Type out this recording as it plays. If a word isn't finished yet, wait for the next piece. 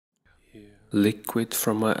liquid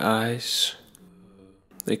from my eyes.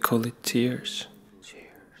 They call it tears.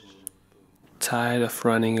 Tired of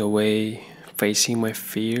running away, facing my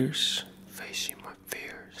fears.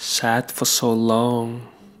 Sad for so long,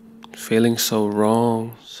 feeling so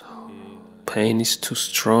wrong. Pain is too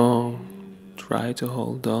strong. Try to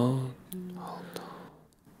hold on.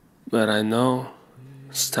 But I know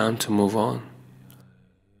it's time to move on.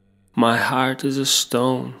 My heart is a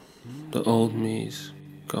stone. The old me is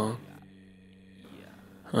gone.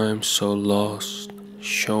 I am so lost.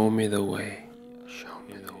 Show me the way.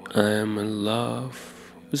 I am in love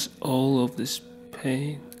with all of this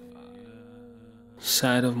pain.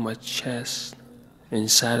 Inside of my chest,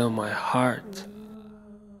 inside of my heart.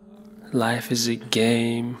 Life is a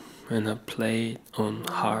game and I play it on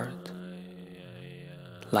hard.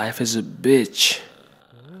 Life is a bitch.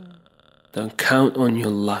 Don't count on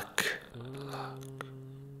your luck.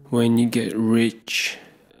 When you get rich,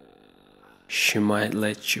 she might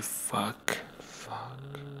let you fuck.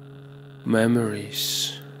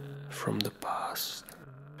 Memories from the past.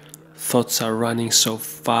 Thoughts are running so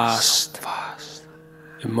fast.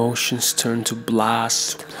 Emotions turn to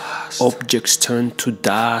blast. Objects turn to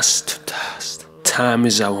dust. Time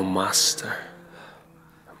is our master.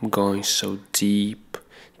 I'm going so deep,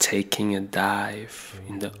 taking a dive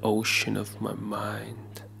in the ocean of my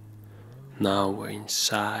mind. Now we're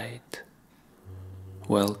inside.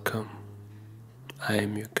 Welcome. I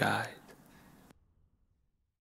am your guide.